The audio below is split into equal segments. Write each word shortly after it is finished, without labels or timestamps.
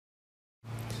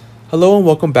Hello and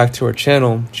welcome back to our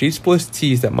channel. Cheech boys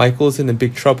tease that Michael is in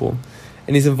big trouble,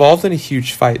 and he's involved in a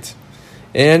huge fight,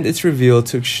 and it's revealed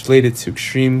to related to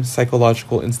extreme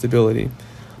psychological instability.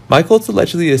 Michael is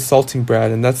allegedly assaulting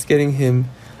Brad, and that's getting him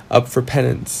up for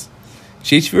penance.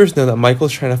 Cheech viewers know that Michael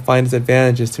is trying to find his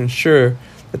advantages to ensure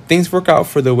that things work out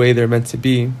for the way they're meant to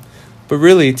be. But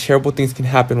really, terrible things can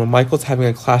happen when Michael's having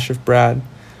a clash with Brad.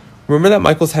 Remember that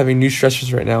Michael's having new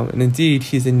stressors right now, and indeed,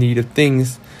 he's in need of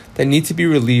things that need to be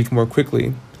relieved more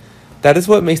quickly. That is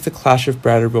what makes the clash with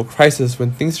Brad a real crisis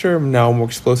when things are now more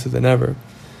explosive than ever.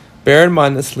 Bear in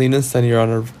mind that Selena and Sonny are on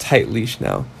a tight leash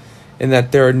now, and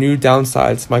that there are new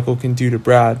downsides Michael can do to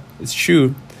Brad. It's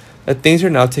true that things are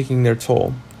now taking their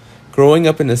toll. Growing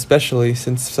up, and especially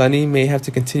since Sonny may have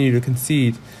to continue to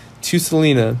concede to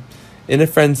Selena in a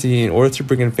frenzy in order to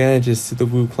bring advantages to the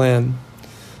Wu clan.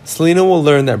 Selena will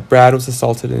learn that Brad was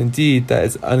assaulted, and indeed that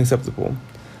is unacceptable.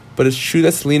 But it's true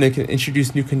that Selena can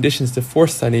introduce new conditions to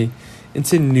force Sonny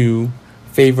into new,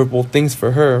 favorable things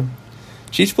for her.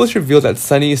 Cheech boys revealed that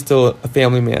Sonny is still a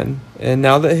family man, and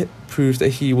now that it proves that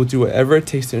he will do whatever it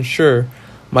takes to ensure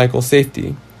Michael's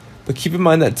safety. But keep in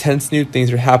mind that tense new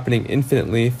things are happening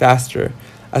infinitely faster,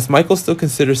 as Michael still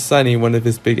considers Sonny one of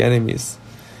his big enemies.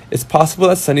 It's possible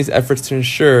that Sonny's efforts to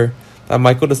ensure that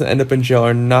Michael doesn't end up in jail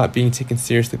are not being taken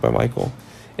seriously by Michael,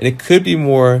 and it could be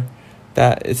more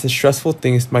that it's the stressful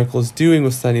things Michael is doing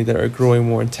with Sonny that are growing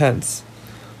more intense.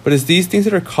 But it's these things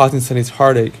that are causing Sonny's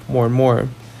heartache more and more,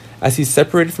 as he's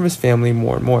separated from his family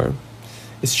more and more.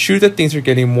 It's true that things are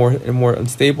getting more and more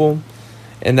unstable,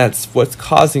 and that's what's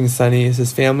causing Sonny and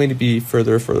his family to be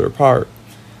further and further apart.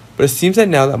 But it seems that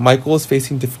now that Michael is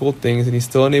facing difficult things and he's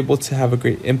still unable to have a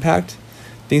great impact,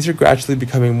 things are gradually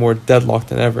becoming more deadlocked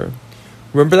than ever.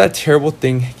 Remember that terrible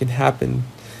thing can happen,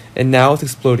 and now it's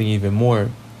exploding even more.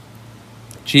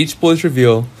 Cheech boys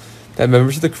reveal that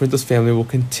members of the Corinthos family will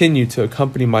continue to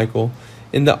accompany Michael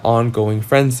in the ongoing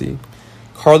frenzy.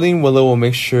 Carly and Willow will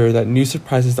make sure that new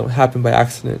surprises don't happen by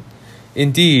accident.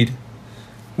 Indeed,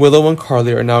 Willow and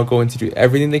Carly are now going to do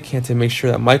everything they can to make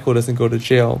sure that Michael doesn't go to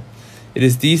jail. It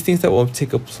is these things that will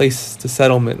take a place to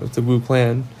settlement with the Wu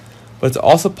clan. But it's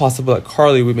also possible that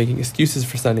Carly will be making excuses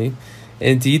for Sonny, and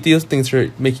indeed these things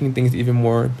are making things even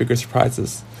more bigger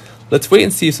surprises. Let's wait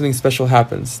and see if something special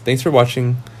happens. Thanks for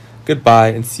watching,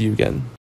 goodbye, and see you again.